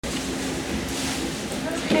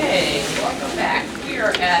welcome back. We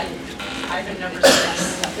are at item number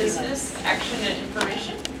 6, business, action, and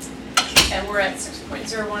information. And we're at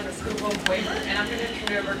 6.01, approval of waiver. And I'm going to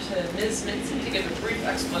turn it over to Ms. Minson to give a brief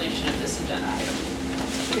explanation of this agenda item.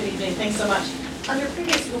 Good evening, thanks so much. Under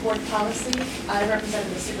previous school board policy, I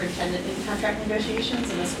represented the superintendent in contract negotiations,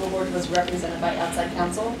 and the school board was represented by outside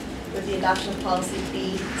counsel. With the adoption of policy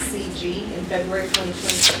BCG in February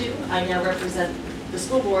 2022, I now represent the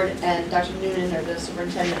school board, and Dr. Noonan, or the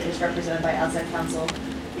superintendent, is represented by outside counsel.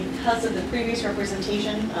 Because of the previous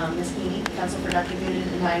representation, Ms. Heaney, counsel for Dr. Noonan,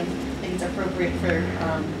 and I think it's appropriate for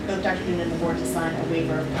both Dr. Noonan and the board to sign a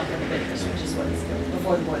waiver of conflict of interest, which is what is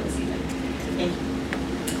before the board this evening. Thank you.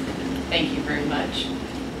 Thank you very much.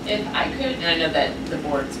 If I could, and I know that the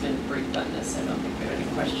board's been briefed on this, I don't think we have any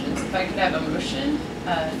questions. If I could have a motion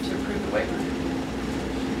to approve the waiver.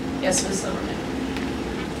 Yes, Ms. Silverman.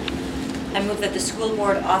 I move that the school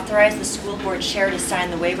board authorize the school board chair to sign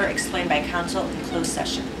the waiver explained by counsel in closed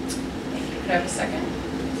session. Thank you. Could I have a second?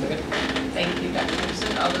 Second. Thank you, Dr.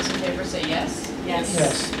 Anderson. All those in favor say yes. Yes.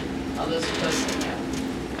 Yes. All those opposed say no.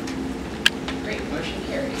 Great, motion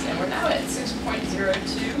carries. And we're now at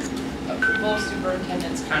 6.02. Approval of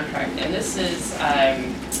superintendent's contract, and this is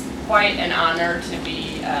quite an honor to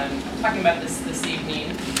be talking about this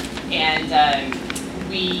evening, and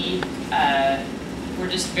we're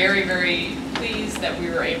just very, very pleased that we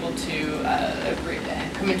were able to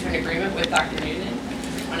come into an agreement with Dr. Noonan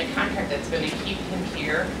on a contract that's going to keep him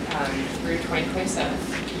here through 2027,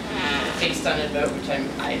 based on a vote, which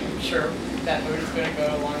I'm sure that vote is going to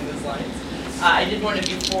go along those lines. I did want to,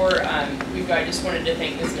 before we go, I just wanted to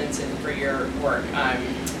thank Ms. Minson for your work.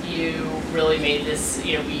 You really made this,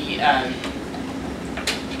 they're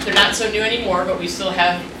not so new anymore, but we still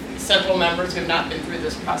have several members who have not been through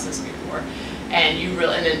this process before. And you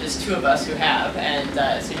really, and then just 2 of us who have.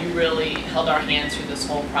 And so you really held our hands through this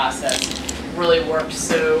whole process, really worked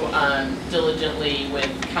so diligently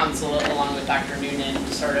with counsel along with Dr. Noonan,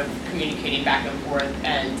 sort of communicating back and forth.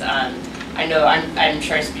 And I know I'm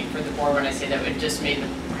sure I speak for the board when I say that it just made the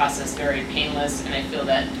process very painless, and I feel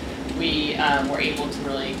that we were able to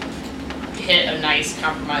really hit a nice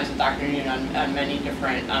compromise with Dr. Noonan on many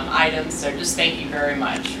different items. So just thank you very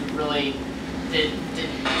much. You really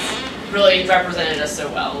really represented us so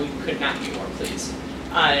well. We could not be more pleased.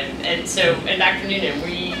 And Dr.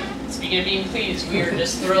 Noonan, speaking of being pleased, we are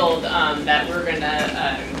just thrilled that we're going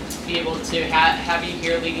to be able to have you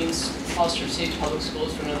here leading Hollister City Public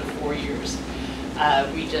Schools for another 4 years. I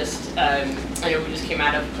know we just came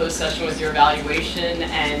out of closed session with your evaluation,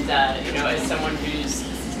 and as someone this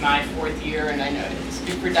is my 4th year, and I know I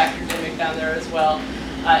speak for Dr. Dimmick down there as well.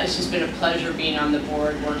 It's just been a pleasure being on the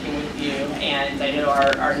board, working with you, and I know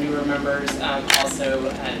our newer members also,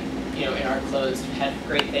 in our closed had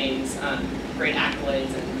great things, great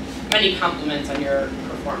accolades, and many compliments on your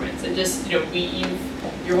performance. And just,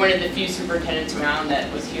 you're one of the few superintendents around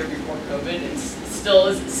that was here before COVID and still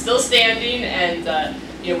is standing, and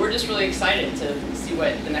we're just really excited to see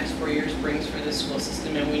what the next 4 years brings for this school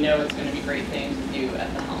system, and we know it's going to be great things with you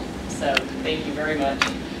at the helm. So thank you very much.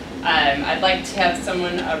 I'd like to have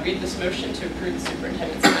someone read this motion to approve the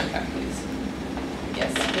superintendent's contract, please.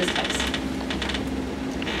 Yes, Ms. Tyson.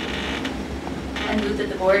 I move that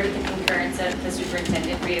the board, with the concurrence of the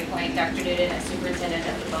superintendent, reappoint Dr. Noonan as superintendent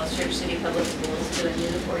of the Falls Church City Public Schools to a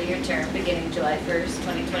new 4-year term beginning July 1st,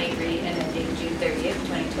 2023 and ending June 30th,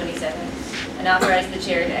 2027, and authorize the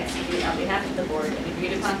chair to execute on behalf of the board an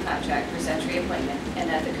agreed upon contract for such reappointment, and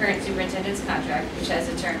that the current superintendent's contract, which has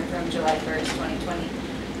a term from July 1st,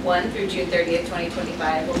 2021 through June 30th,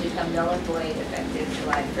 2025, will become null and void effective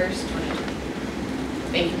July 1st, 2020.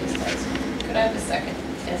 Thank you, Ms. Tyson. Could I have a second?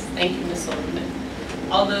 Yes, thank you, Ms. Silverman.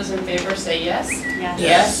 All those in favor say yes? Yes.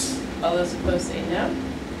 Yes. All those opposed say no.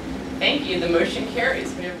 Thank you. The motion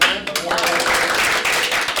carries. We have a round of applause.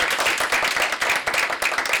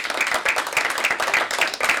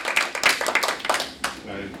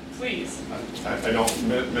 Please. I don't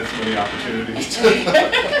miss many opportunities to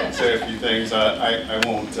say a few things. I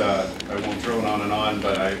won't drone on and on,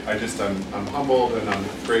 but I'm humbled and I'm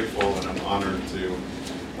grateful and I'm honored to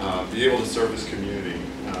be able to serve this community.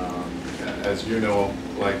 As you know,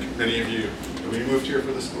 like many of you, we moved here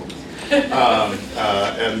for the schools.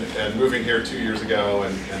 And moving here 2 years ago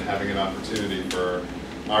and having an opportunity for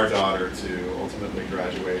our daughter to ultimately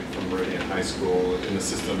graduate from Meridian High School in a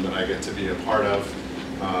system that I get to be a part of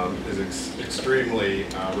is extremely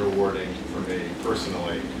rewarding for me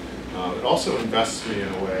personally. It also invests me in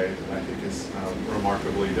a way that I think is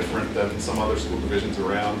remarkably different than some other school divisions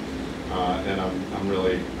around, and I'm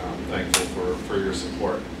really thankful for your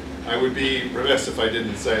support. I would be remiss if I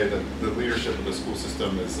didn't say that the leadership of the school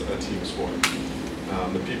system is a team sport.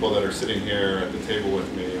 The people that are sitting here at the table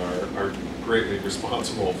with me are greatly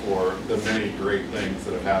responsible for the many great things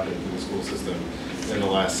that have happened in the school system in the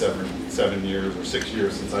last 7 years or 6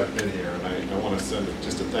 years since I've been here. And I want to send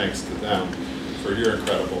just a thanks to them for your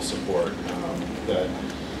incredible support.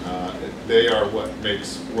 They are what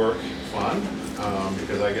makes work fun,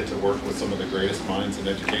 because I get to work with some of the greatest minds in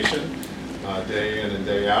education day in and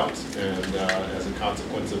day out. And as a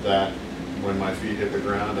consequence of that, when my feet hit the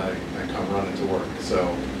ground, I come running to work.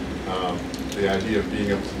 So the idea of being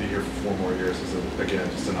able to be here for 4 more years is, again,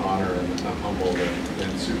 just an honor, and I'm humbled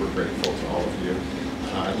and super grateful to all of you.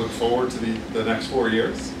 I look forward to the next 4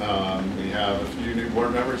 years. We have a few new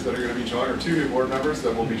board members that are going to be joining, or 2 new board members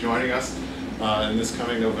that will be joining us in this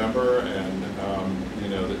coming November. And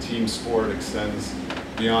the team sport extends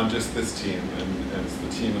beyond just this team, and it's the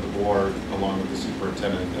team of the board, along with the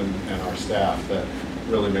superintendent and our staff, that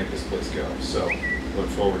really make this place go. So look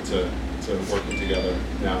forward to working together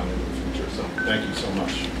now and in the future. So thank you so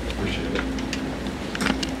much. Appreciate it.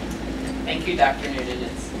 Thank you, Dr. Noonan.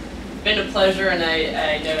 It's been a pleasure, and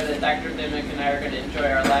I know that Dr. Dimick and I are going to enjoy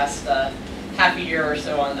our last half a year or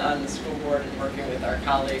so on the school board and working with our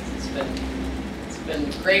colleagues. It's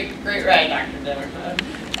been great ride, Dr. Dimick.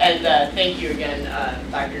 And thank you again,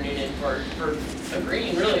 Dr. Noonan, for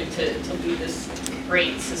agreeing really to lead this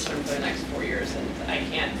great system for the next 4 years. And I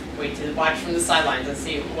can't wait to watch from the sidelines and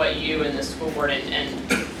see what you and the school board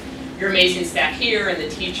and your amazing staff here and the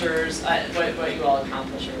teachers, what you all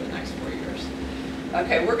accomplish over the next 4 years.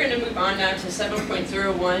 Okay, we're going to move on now to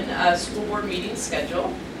 7.01, school board meeting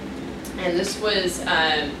schedule. And this was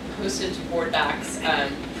posted to board docs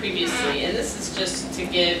previously, and this is just to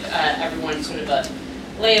give everyone sort of a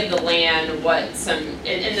lay of the land,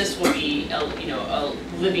 and this will be a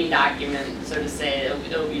living document, so to say.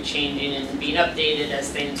 It'll be changing and being updated as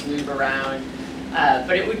things move around.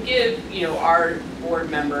 But it would give our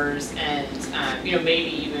board members and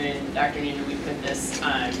maybe even Dr. Noonan, we put this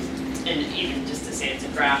and even just to say it's a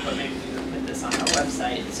draft, but maybe we would put this on our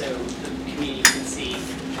website so the community can see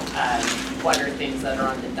what are things that are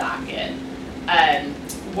on the docket.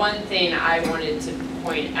 One thing I wanted to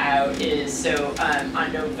point out is,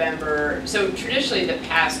 on November, traditionally the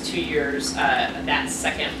past 2 years, that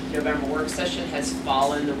second November work session has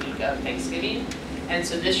fallen the week of Thanksgiving. And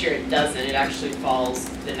so this year it doesn't, it actually falls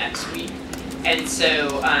the next week. And so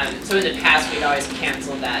in the past we'd always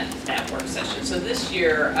cancel that work session. So this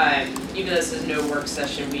year, even though this is no work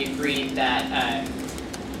session, we agreed that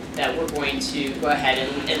we're going to go ahead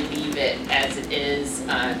and leave it as it is.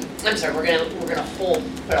 We're gonna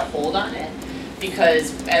put a hold on it,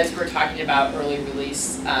 because as we're talking about early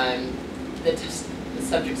release, the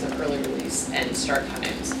subjects of early release and start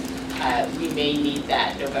times, we may need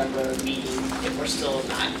that November meeting if we're still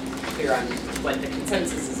not clear on what the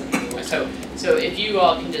consensus is of everyone. So if you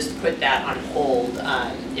all can just put that on hold,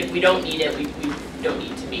 if we don't need it, we don't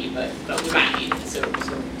need to meet, but we might need it. So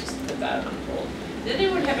just put that on hold. Did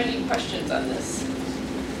anyone have any questions on this?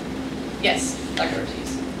 Yes, Dr.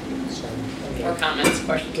 Ortiz. Or comments,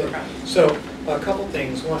 questions or comments? So a couple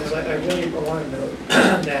things. One is I really want to note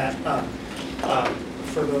that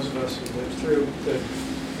for those of us who lived through the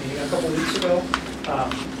meeting a couple weeks ago,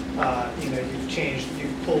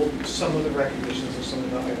 you've pulled some of the recognitions of some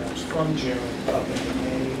of the items from June up into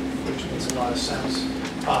May, which makes a lot of sense.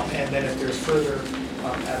 And then if there's further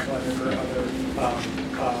athletic or other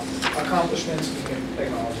accomplishments, we can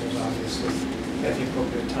acknowledge those obviously at the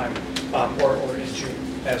appropriate time, or in June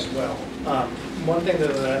as well. One thing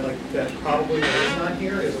that I'd like that probably is not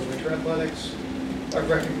here is a winter athletics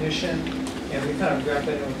recognition, and we kind of wrap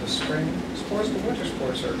that in with the spring sports, but winter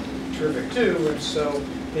sports are terrific too, and so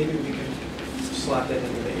maybe we can slap that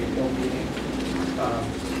into the April meeting.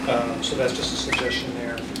 So that's just a suggestion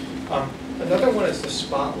there. Another one is the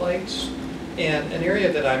spotlights. And an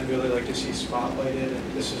area that I'd really like to see spotlighted,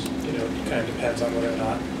 and this is, kind of depends on whether or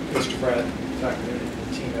not Mr. Brett and Dr. Noonan and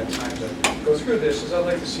the team had time to go through this, is I'd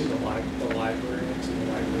like to see the librarians and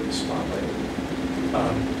the library spotlighted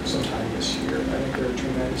sometime this year. I think they're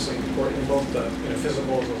tremendously important in both the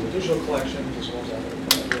physical as well as the digital collections, as well as other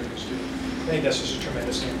libraries do. I think that's just a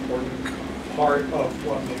tremendously important part of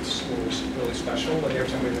what makes schools really special. Like every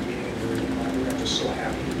time we have a meeting in the reading library, I'm just so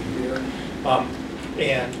happy to be here.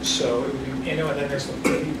 And so it would be, and then there's you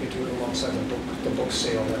could do it alongside the book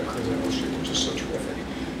sale that occurs at Oak Street, which is so terrific.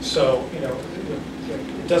 So,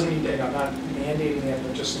 it doesn't mean that I'm not mandating it,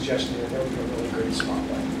 but just suggesting that would be a really great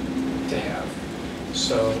spotlight to have.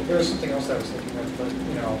 So there was something else that I was thinking of, but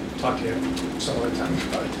I'll talk to you some other time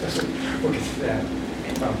about it. We'll get to that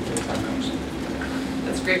when the time comes.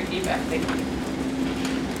 That's great feedback, thank you.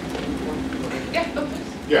 Yeah, go please.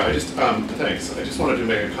 Yeah, I just, thanks. I just wanted to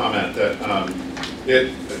make a comment that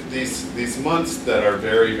these months that are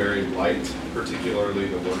very, very light, particularly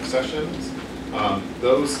the work sessions,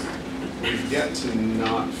 those, we've yet to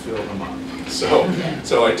not fill them up.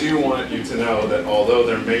 So I do want you to know that although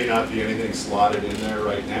there may not be anything slotted in there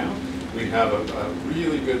right now, we have a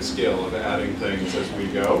really good skill of adding things as we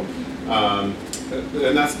go.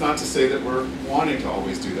 And that's not to say that we're wanting to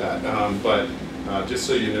always do that, but just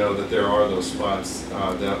so you know that there are those spots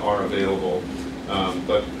that are available.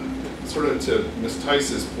 But sort of to Ms.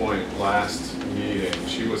 Tice's point last meeting,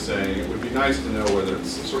 she was saying it would be nice to know whether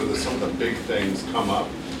it's sort of some of the big things come up.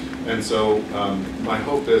 And so my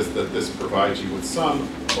hope is that this provides you with some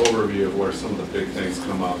overview of where some of the big things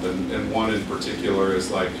come up. And one in particular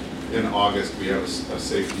is like in August, we have a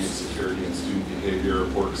safety and security and student behavior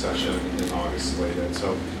work session in August slated.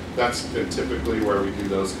 So that's been typically where we do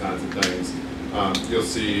those kinds of things. You'll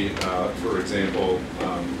see, for example,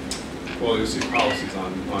 well, you'll see policies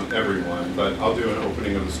on everyone, but I'll do an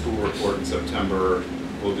opening of the school report in September.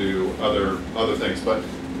 We'll do other things. But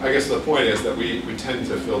I guess the point is that we tend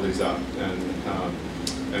to fill these up,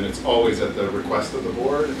 and it's always at the request of the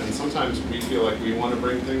board, and sometimes we feel like we want to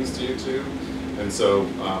bring things to you too. And so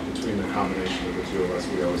between the combination of the two of us,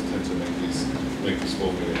 we always tend to make these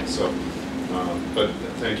full meetings. So, but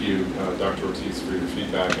thank you, Dr. Ortiz, for your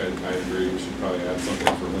feedback. I agree. We should probably add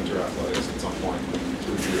something for winter athletics at some point to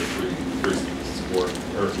do three seasons of sport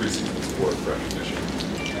or 3 seasons of sport recognition.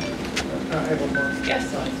 I have one more. Yes.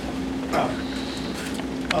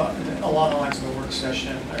 Along the lines of the work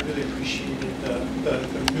session, I really appreciated the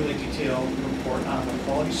really detailed report on the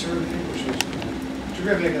quality survey, which was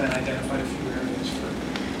terrific, and then identified a few areas for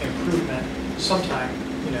improvement. Sometime,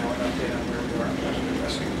 an update on where we are in terms of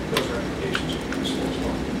addressing those recommendations would be useful as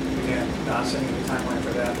well. Again, not setting the timeline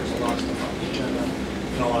for that. There's a lot of stuff on the agenda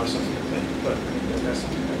and a lot of stuff to think, but I think that's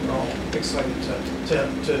something that we're all excited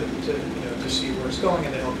to see where it's going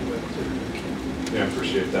and to help you with. Yeah, I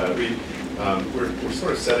appreciate that. We're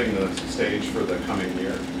sort of setting the stage for the coming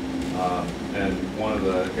year, and one of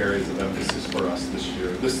the areas of emphasis for us this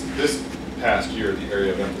year, this past year, the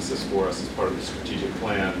area of emphasis for us as part of the strategic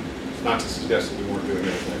plan, not to suggest that we weren't doing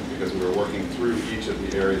anything, because we were working through each of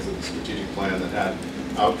the areas of the strategic plan that had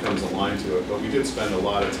outcomes aligned to it, but we did spend a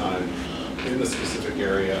lot of time in the specific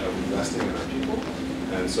area of investing in our people,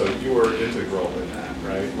 and so you were integral in that,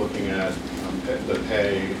 right? Looking at the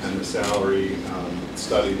pay and the salary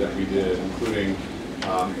study that we did, including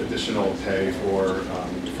additional pay for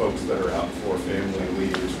folks that are out for family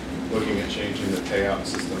leave, looking at changing the payout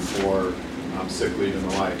system for sick leave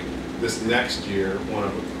and the like. This next year, one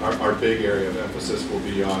of our big area of emphasis will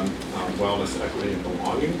be on wellness, equity, and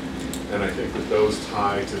belonging, and I think that those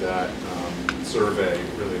tie to that survey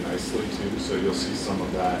really nicely too, so you'll see some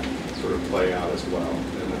of that sort of play out as well,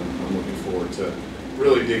 and I'm looking forward to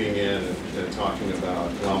really digging in and talking about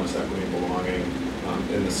wellness, equity, and belonging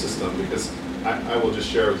in the system, because I will just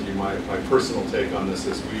share with you my personal take on this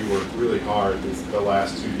is we worked really hard the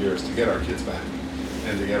last 2 years to get our kids back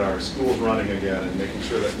and to get our schools running again and making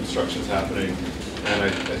sure that construction's happening. And I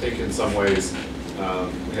think in some ways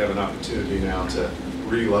we have an opportunity now to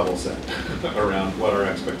re-level set around what our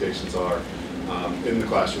expectations are in the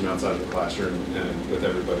classroom, outside of the classroom, and with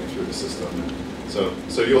everybody through the system.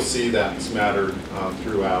 So you'll see that smattered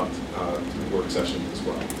throughout the work sessions as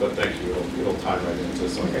well. But thank you. It'll tie right into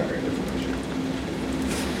some of that information.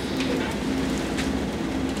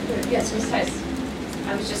 Yes, Ms. Tice.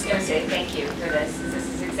 I was just gonna say thank you for this. This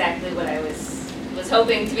is exactly what I was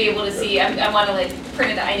hoping to be able to see. I want to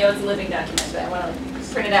print it out. I know it's a living document, but I want to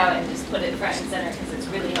print it out and just put it front and center because it's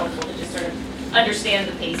really helpful to just sort of understand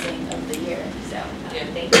the pacing of the year. So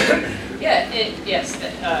thank you. Yeah, yes,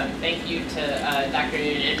 thank you to Dr.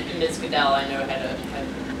 Noonan and Ms. Goodell. I know had a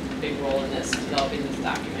big role in this, developing this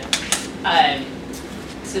document.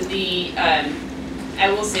 I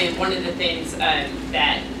will say one of the things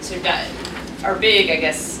that our big, I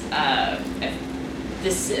guess,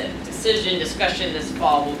 discussion this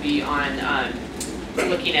fall will be on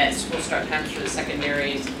looking at school start times for the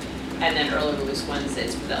secondaries and then early release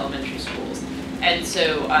Wednesdays for the elementary schools. And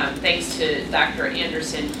so thanks to Dr.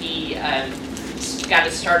 Anderson, he got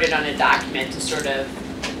us started on a document to sort of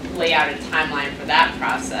lay out a timeline for that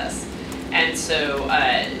process. And so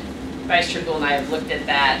Vice Chair Gould and I have looked at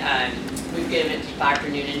that. We've given it to Dr.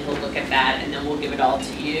 Noonan, he'll look at that, and then we'll give it all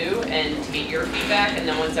to you and to get your feedback. And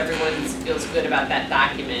then once everyone feels good about that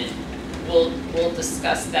document, we'll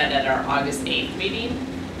discuss that at our August 8th meeting.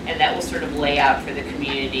 And that will sort of lay out for the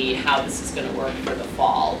community how this is going to work for the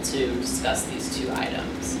fall to discuss these two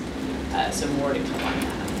items. So more to come on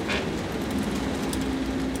that.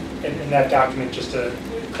 And that document, just to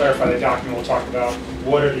clarify, the document will talk about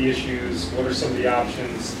what are the issues, what are some of the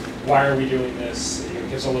options, why are we doing this? It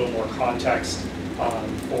gives a little more context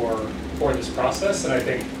for this process, and I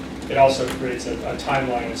think it also creates a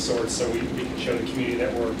timeline of sorts, so we can show the community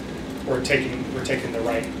that we're taking the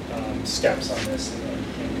right steps on this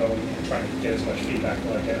and going and trying to get as much feedback and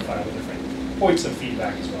identify the different points of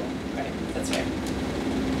feedback as well. Right, that's right.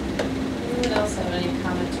 Anyone else have any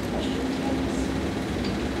comments or questions about this?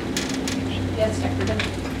 Yes, Dr. Dunn.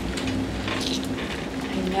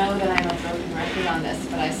 I know that I'm a broken record on this,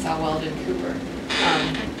 but I saw Weldon Cooper.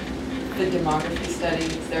 The demography study,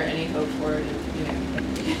 is there any hope for it,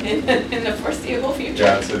 in the foreseeable future?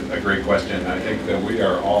 Yeah, it's a great question. I think that we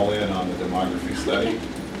are all in on the demography study.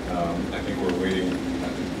 I think we're waiting.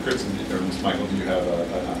 Chris or Ms. Michael, do you have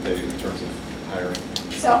an update in terms of hiring?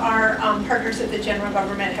 So our partners at the general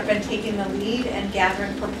government have been taking the lead and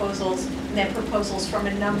gathering proposals, net proposals from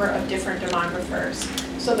a number of different demographers.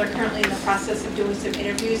 So they're currently in the process of doing some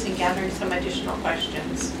interviews and gathering some additional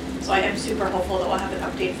questions. So I am super hopeful that we'll have an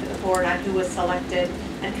update for the board on who was selected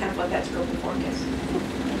and kind of what that scope of work is.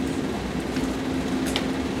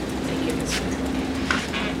 Thank you, Ms. Michael.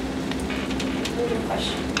 Other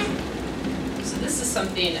questions? So this is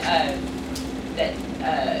something that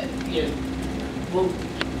we'll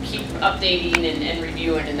keep updating and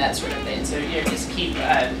reviewing and that sort of thing. So just keep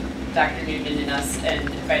Dr. Noonan and us and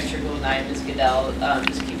Vice Chair Gould and I, Ms. Goodell,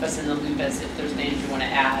 just keep us in the loop as if there's things you want to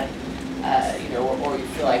add, or you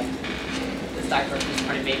feel like, as Dr. Murphy's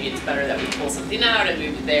point, maybe it's better that we pull something out and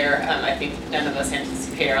move it there. I think none of us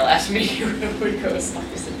anticipate our last meeting would go as long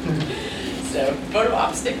as it did. So photo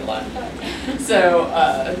ops take a lot of time. So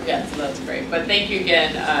so that's great. But thank you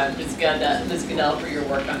again, Ms. Goodell, for your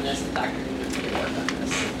work on this, and Dr. Noonan for your work on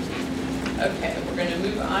this. Okay, we're going to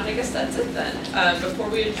move on. I guess that's it then. Before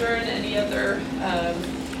we adjourn, any other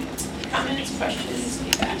comments, questions,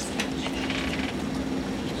 feedback?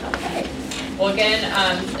 Okay. Well,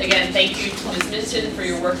 again, thank you to Ms. Minton for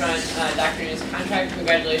your work on Dr. Noonan's contract.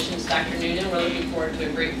 Congratulations, Dr. Noonan. We're looking forward to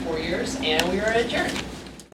a great 4 years, and we are adjourned.